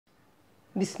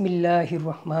বিসমিল্লাহির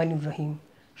রহমানির রহিম।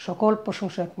 সকল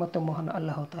প্রশংসা একমাত্র মহান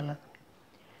আল্লাহ তাআলা।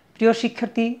 প্রিয়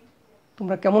শিক্ষার্থী,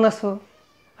 তোমরা কেমন আছো?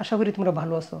 আশা করি তোমরা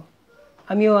ভালো আছো।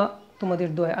 আমিও তোমাদের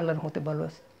দোয়ায় আল্লাহর রহমতে ভালো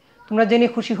আছি। তোমরা জেনে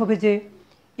খুশি হবে যে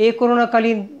এই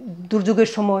করোনাকালীন দুর্যোগের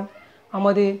সময়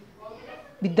আমাদের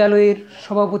বিদ্যালয়ের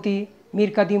সভাপতি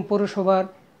মীর কাদিম পৌরসভার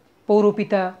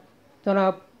পৌরপিতা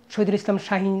জনাব শহীদুল ইসলাম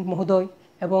শাহীন মহোদয়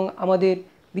এবং আমাদের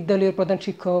বিদ্যালয়ের প্রধান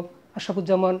শিক্ষক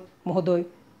আশরাফুজ্জামান মহোদয়,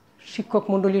 শিক্ষক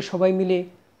মণ্ডলীর সবাই মিলে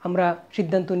আমরা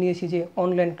সিদ্ধান্ত নিয়েছি যে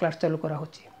অনলাইন ক্লাস চালু করা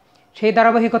হচ্ছে। সেই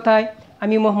ধারাবাহিকতায়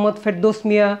আমি মোহাম্মদ ফেরদৌস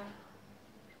মিয়া,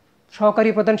 সহকারী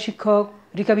প্রধান শিক্ষক,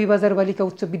 রিকাবি বাজার বালিকা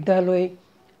উচ্চ বিদ্যালয়ে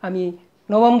আমি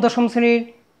নবম দশম শ্রেণীর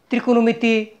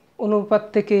ত্রিকোণমিতি অনুপাত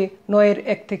থেকে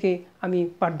 9-1 থেকে আমি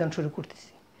পাঠদান শুরু করতেছি।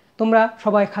 তোমরা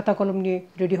সবাই খাতা কলম নিয়ে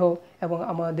রেডি হও এবং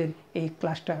আমাদের এই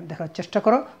ক্লাসটা দেখার চেষ্টা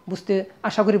করো।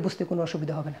 আশা করি বুঝতে কোনো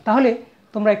অসুবিধা হবে না। তাহলে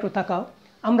তোমরা একটু তাকাও।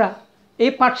 আমরা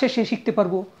এই পাঠ শেষে শিখতে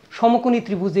পারবো সমকোণী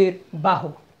ত্রিভুজের বাহু,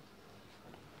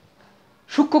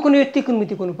 সূক্ষ্মকোণীয়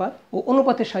ত্রিকোণমিতিক অনুপাত ও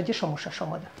অনুপাতের সাহায্যে সমস্যার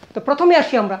সমাধান। তো প্রথমে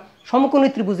আসি আমরা সমকোণী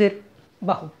ত্রিভুজের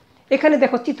বাহু। এখানে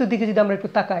দেখো, চিত্র দিকে যদি আমরা একটু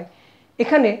তাকাই,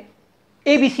 এখানে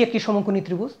ABC একটি সমকোণী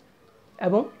ত্রিভুজ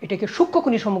এবং এটাকে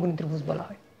সূক্ষ্মকোণী সমকোণী ত্রিভুজ বলা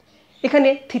হয়। এখানে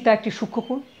থিতা একটি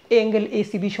সূক্ষ্মকোণ, এ অ্যাঙ্গেল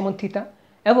ACB সমান থিতা,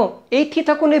 এবং এই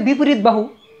থিতা কোণের বিপরীত বাহু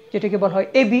যেটাকে বলা হয়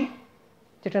AB,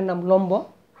 যেটার নাম লম্ব।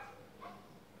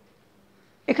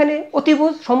 এখানে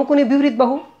অতিভুজ, সমকোণী বিপরীত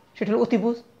বাহু সেটা হলো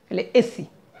অতিভুজ, তাহলে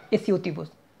AC অতিভুজ।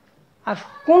 আর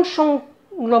কোণ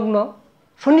সংলগ্ন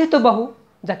সন্নিহিত বাহু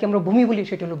যাকে আমরা ভূমি বলি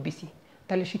সেটা হলো BC।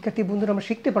 তাহলে শিক্ষার্থী বন্ধুরা, আমরা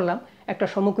শিখতে পারলাম একটা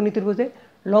সমকোণী ত্রিভুজে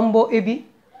লম্ব AB,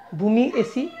 ভূমি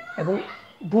AC এবং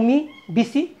ভূমি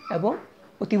BC এবং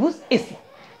অতিভুজ AC।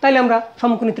 তাহলে আমরা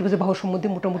সমকোণী ত্রিভুজের বাহু সম্বন্ধে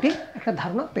মোটামুটি একটা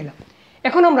ধারণা পেলাম।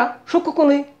 এখন আমরা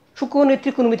সূক্ষ্মকোণী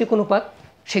ত্রিকোণমিতিক অনুপাত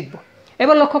শিখব।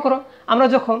 এবার লক্ষ্য করো, আমরা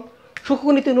যখন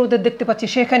সূক্ষ্মকোণী ত্রিকোণমিতিক দেখতে পাচ্ছি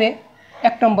সেখানে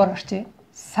 1 নম্বর আসছে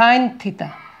সাইন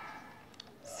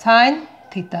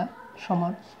থিতা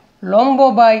সমান লম্ব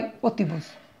বাই অতিভুজ,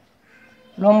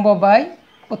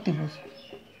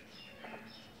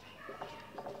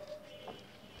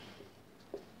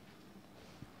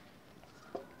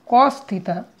 কস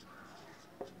থিতা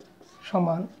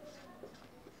সমান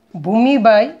ভূমি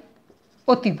বাই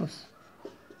অতিভুজ।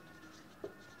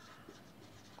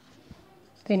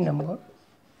 3 নম্বর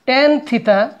ট্যান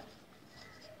থিতা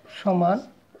সমান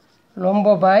লম্ব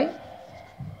বাই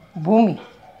ভূমি।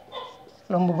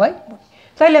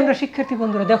 তাইলে আমরা শিক্ষার্থী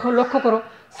বন্ধুরা দেখো, লক্ষ্য করো,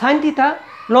 সাইন থিতা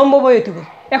লম্ব বাই অতিভুজ।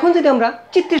 এখন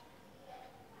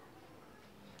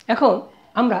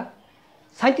আমরা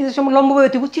সাইন থিতার সমান লম্ব বাই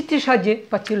অতিভুজ চিত্রের সাহায্যে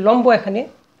পাচ্ছি। লম্ব এখানে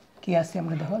কি আছে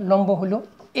আমরা দেখো, লম্ব হলো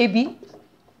AB,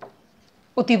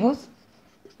 অতিভুজ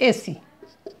AC।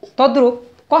 তদ্রূপ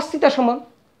কস থিতা সমান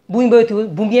ভূমি বাই অতিভুজ,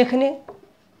 ভূমি এখানে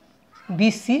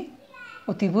BC,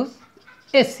 অতিভুজ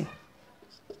AC।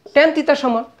 ট্যান থিতা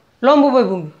সমান লম্ব বাই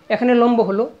ভূমি, এখানে লম্ব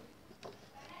হলো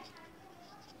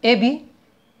AB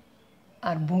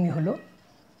আর ভূমি হলো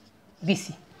BC।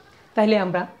 তাহলে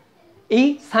আমরা এই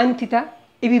sine theta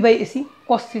AB by AC,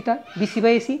 cos theta BC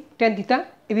by AC, tan theta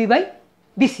AB by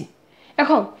BC।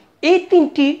 এখন এই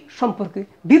তিনটি সম্পর্কে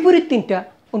বিপরীত 3টা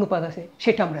অনুপাত আছে,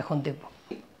 সেটা আমরা এখন দেখব।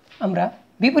 আমরা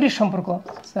বিপরীত সম্পর্ক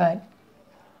সাইন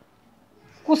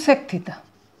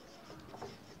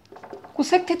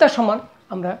কোসেক থিতা সমান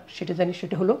আমরা সেটা জানি,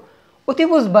 সেটা হলো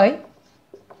অতিভুজ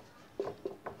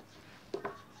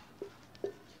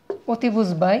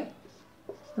বাই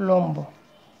লম্ব।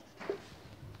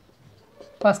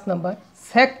 5 নম্বর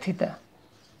সেক থিতা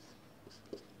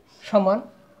সমান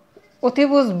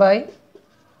অতিভুজ বাই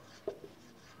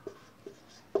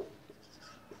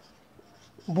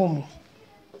ভূমি।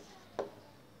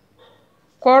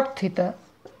 কট থিতা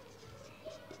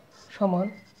সমান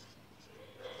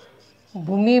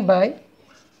ভূমি বাই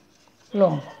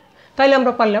লম্ব। তাইলে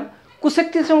আমরা পারলাম কোসেক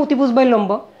থিতা সমান অতিভুজ বাই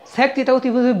লম্ব, সেক থিতা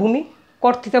অতিভুজ বাই ভূমি,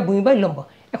 কট থিতা ভূমি বাই লম্ব।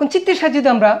 এখন চিত্রের সাহায্যে যদি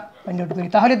আমরা ফাইন্ড আউট করি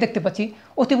তাহলে দেখতে পাচ্ছি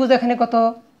অতিভুজ এখানে কত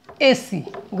AC,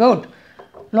 গুড।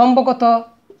 লম্ব কত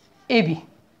AB,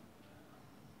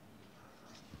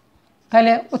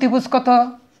 তাহলে অতিভুজ কত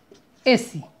AC,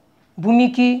 ভূমি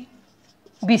কি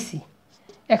BC,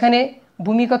 এখানে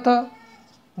ভূমি কত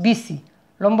BC,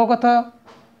 লম্ব কত,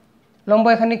 লম্ব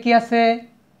এখানে কি আছে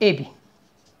AB।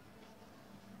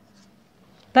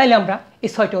 তাইলে আমরা এই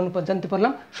 6টা অনুপাত জানতে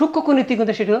পারলাম। সূক্ষ্মকোণী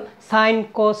ত্রিকোণমিতি সেটা হলো সাইন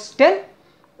কস ট্যান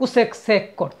কোসেক সেক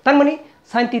কট। তার মানে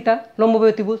সাইন থিতা লম্ব বাই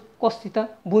অতিভুজ, কস থিতা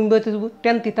ভূমি বাই অতিভুজ,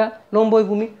 ট্যান থিতা লম্ব বাই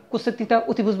ভূমি, কোসেক থিতা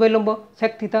অতিভুজ বাই লম্ব,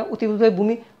 সেক থিতা অতিভুজ বাই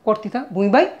ভূমি, কট থিতা ভূমি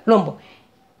বাই লম্ব।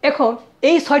 এখন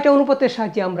এই 6টা অনুপাতের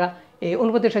সাহায্যে আমরা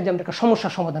একটা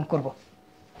সমস্যার সমাধান করব।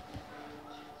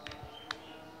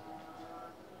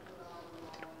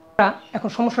 এখন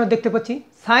সমস্যাটা দেখতে পাচ্ছি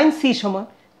sin c সমান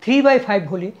 3/5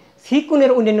 হলে সি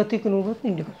কোণের অন্যান্য ত্রিকোণের অনুপাত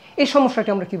নির্ণয় করো। এই সমস্যাটি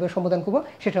আমরা কীভাবে সমাধান করব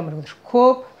সেটা আমরা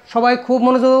সবাই খুব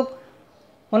মনোযোগ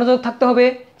থাকতে হবে।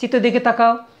 চিত্র দিকে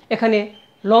তাকাও, এখানে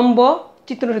লম্ব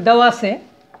চিত্রটি দেওয়া আছে।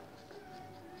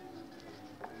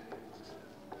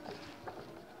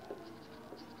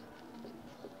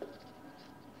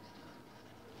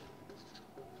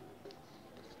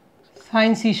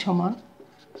 sin c সমান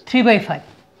 3/5।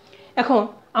 এখন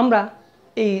আমরা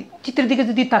এই চিত্রের দিকে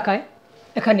যদি তাকাই,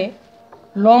 এখানে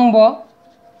লম্ব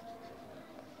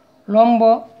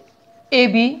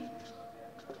AB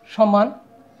সমান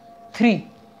 3,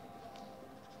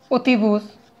 অতিভুজ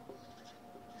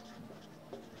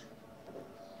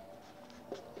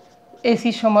AC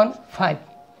সমান 5,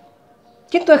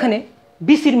 কিন্তু এখানে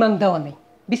বিসির মান দেওয়া নেই।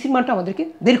 বিসির মানটা আমাদেরকে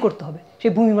বের করতে হবে,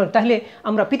 সেই ভূমির মান। তাহলে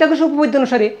আমরা পিথাগোরাস উপপাদ্য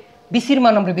অনুসারে বিসির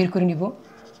মান আমরা বের করে নিব।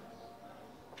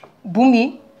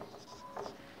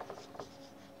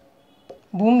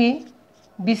 ভূমি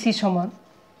বিসি সমান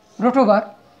 √,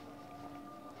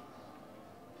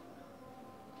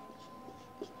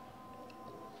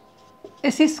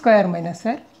 AC square minus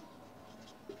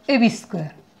AB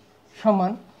square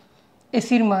সমান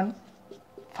এসির মান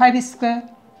 5 স্কোয়ার,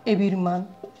 এবির মান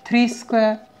 3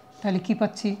 স্কোয়ার। তাহলে কী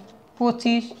পাচ্ছি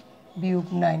 25 বিয়োগ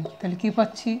 9, তাহলে কী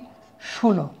পাচ্ছি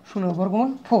 16 বর্গমূল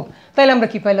 4। তাহলে আমরা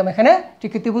কি পাইলাম এখানে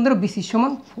শিক্ষার্থী বন্ধুরা বিসি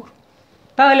সমান 4।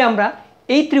 তাহলে আমরা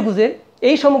এই ত্রিভুজের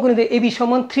এই সমকোণীতে এবি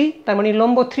সমান 3, তার মানে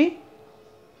লম্ব 3,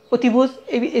 অতিভুজ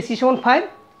এসি সমান 5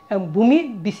 এবং ভূমি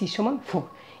বিসি সমান 4।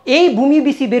 এই ভূমি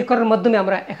বিসি বের করার মাধ্যমে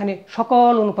আমরা এখানে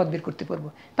সকল অনুপাত বের করতে পারবো।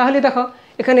 তাহলে দেখো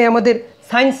এখানে আমাদের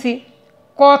সাইন সি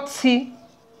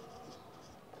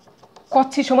কট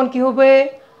সি সমান কী হবে,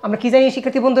 আমরা কি জানি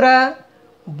শিক্ষার্থী বন্ধুরা,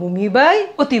 ভূমি বাই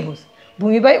অতিভুজ।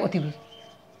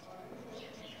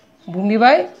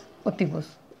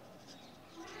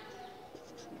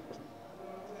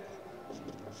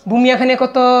 ভূমি এখানে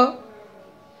কত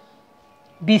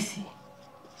বিসি,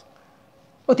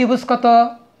 অতিভুজ কত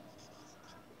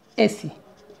এসি,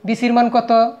 বিসির মান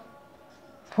কত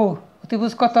 4,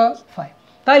 অতিভুজ কত 5।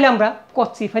 তাহলে আমরা কট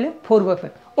সি ফেলে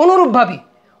 4/5।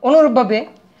 অনুরূপভাবে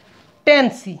tan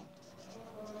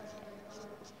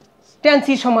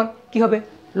সি সমান কি হবে,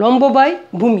 লম্ব বাই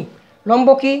ভূমি। লম্ব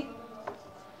কি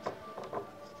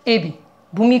এবি,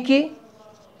 ভূমি কি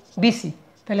বিসি,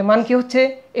 তাহলে মান কি হচ্ছে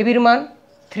এবির মান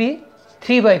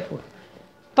 3/4।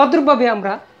 তদ্রূপভাবে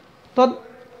আমরা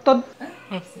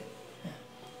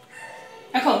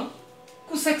এখন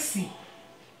কোসেক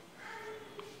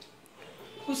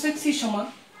সি সমান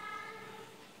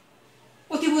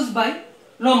অতিভুজ বাই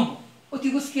লম্ব।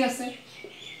 অতিভুজ কি আছে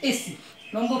এসি,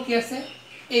 লম্ব কি আছে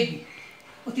এবি,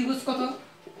 অতিভুজ কত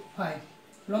 5,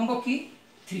 লম্ব কি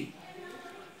 3।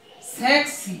 সেক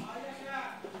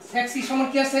সি সমান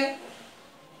কি আছে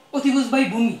অতিভুজ বাই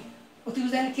ভূমি।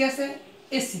 অতিভুজ এখানে কি আছে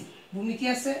এসি, ভূমি কি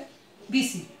আছে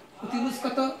বিসি, অতিভুজ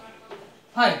কত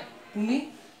 5, ভূমি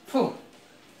 4।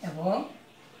 এবং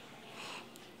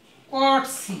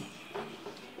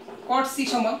কট সি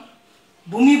সমান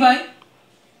ভূমি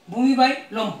বাই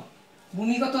লম্ব।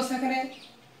 ভূমি কত আছে এখানে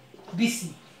বিসি,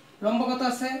 লম্ব কত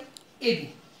আছে এবি,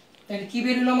 তাহলে কি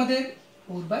বের হলো আমাদের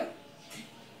 4/3।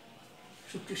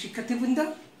 সুপ্রিয় শিক্ষার্থীবৃন্দ,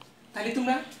 তাহলে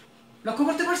তোমরা লক্ষ্য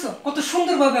করতে পারছো কত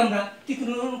সুন্দরভাবে আমরা ত্রিকোণ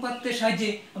অনুপাতের সাহায্যে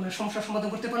আমরা সমস্যার সমাধান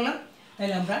করতে পারলাম।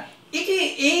 তাহলে আমরা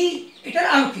এটার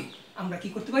আলোকে আমরা কি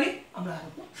করতে পারি, আমরা আরো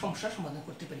সমস্যার সমাধান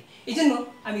করতে পারি। এই জন্য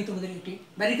আমি তোমাদের একটি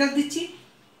বাড়ির কাজ দিচ্ছি।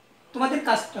 তোমাদের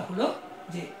কাজটা হলো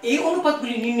যে এই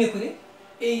অনুপাতগুলি নির্ণয় করে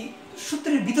এই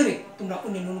সূত্রের ভিতরে তোমরা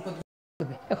অন্যান্য অনুপাত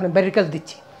করবে। এখন বাড়ির কাজ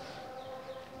দিচ্ছি।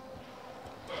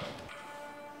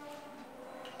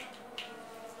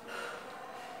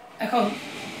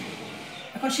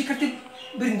 এখন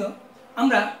শিক্ষার্থীবৃন্দ,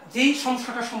 আমরা যেই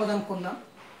সমস্যাটা সমাধান করলাম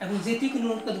এবং যে ত্রিকোণ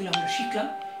অনুপাতগুলো আমরা শিখলাম,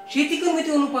 সেই ত্রিকোণমিতি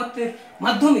অনুপাতের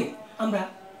মাধ্যমে আমরা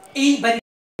এই বাড়ি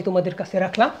তোমাদের কাছে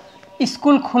রাখলাম।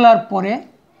 স্কুল খোলার পরে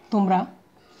তোমরা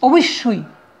অবশ্যই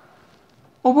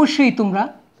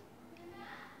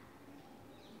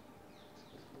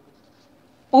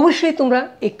তোমরা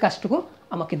এই কাজটুকু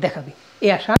আমাকে দেখাবে, এই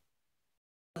আশা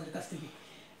তোমাদের কাছ থেকে।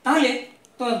 তাহলে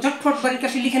তো ঝটফট বাড়ির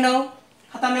কাছে লিখে নাও,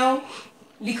 খাতা নাও,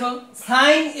 লিখো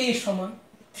সাইন এ সমান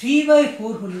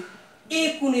 3/4 হলে এ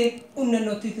কোণের অন্যান্য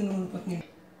ত্রিকোণ অনুপাত নির্ণয়।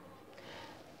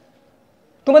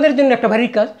 তোমাদের জন্য একটা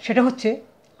বাড়ির কাজ, সেটা হচ্ছে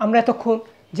আমরা এতক্ষণ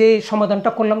যে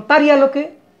সমাধানটা করলাম তারই আলোকে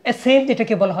সেম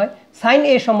যেটাকে বলা হয় সাইন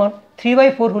এ সমান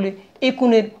 3/4 হলে এ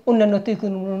কোণের অন্যান্য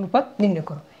ত্রিকোণ অনুপাত নির্ণয়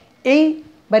করো। এই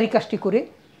বাড়ির কাজটি করে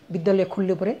বিদ্যালয়ে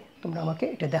খুললে পরে তোমরা আমাকে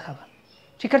এটা দেখাবা।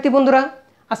 শিক্ষার্থী বন্ধুরা,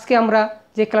 আজকে আমরা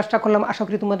যে ক্লাসটা করলাম আশা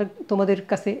করি তোমাদের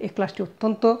কাছে এই ক্লাসটি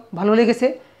অত্যন্ত ভালো লেগেছে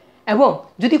এবং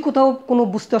যদি কোথাও কোনো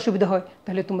বুঝতে অসুবিধা হয়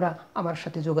তাহলে তোমরা আমার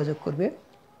সাথে যোগাযোগ করবে,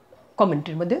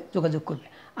 কমেন্টের মধ্যে যোগাযোগ করবে।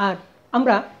 আর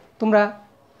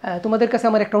তোমাদের কাছে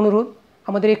আমার একটা অনুরোধ,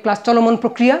 আমাদের এই ক্লাস চলমান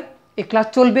প্রক্রিয়া, এই ক্লাস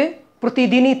চলবে,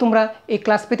 প্রতিদিনই তোমরা এই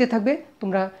ক্লাস পেতে থাকবে,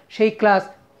 তোমরা সেই ক্লাস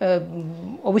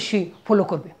অবশ্যই ফলো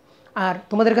করবে। আর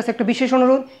তোমাদের কাছে একটা বিশেষ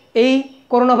অনুরোধ, এই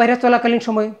করোনা ভাইরাস চলাকালীন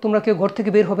সময় তোমরা কেউ ঘর থেকে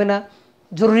বের হবে না।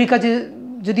 জরুরি কাজে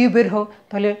যদিও বের হও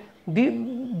তাহলে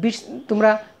তোমরা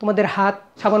তোমাদের হাত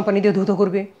সাবান পানি দিয়ে ধুতে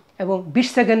করবে এবং 20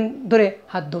 সেকেন্ড ধরে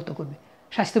হাত ধুতে করবে।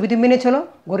 স্বাস্থ্যবিধি মেনে চলো,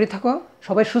 ঘরে থাকো,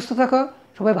 সবাই সুস্থ থাকো,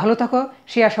 সবাই ভালো থাকো,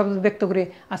 সেই আশাবাদ ব্যক্ত করে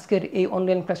আজকের এই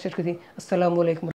অনলাইন ক্লাস শেষ করছি। আসসালামু আলাইকুম।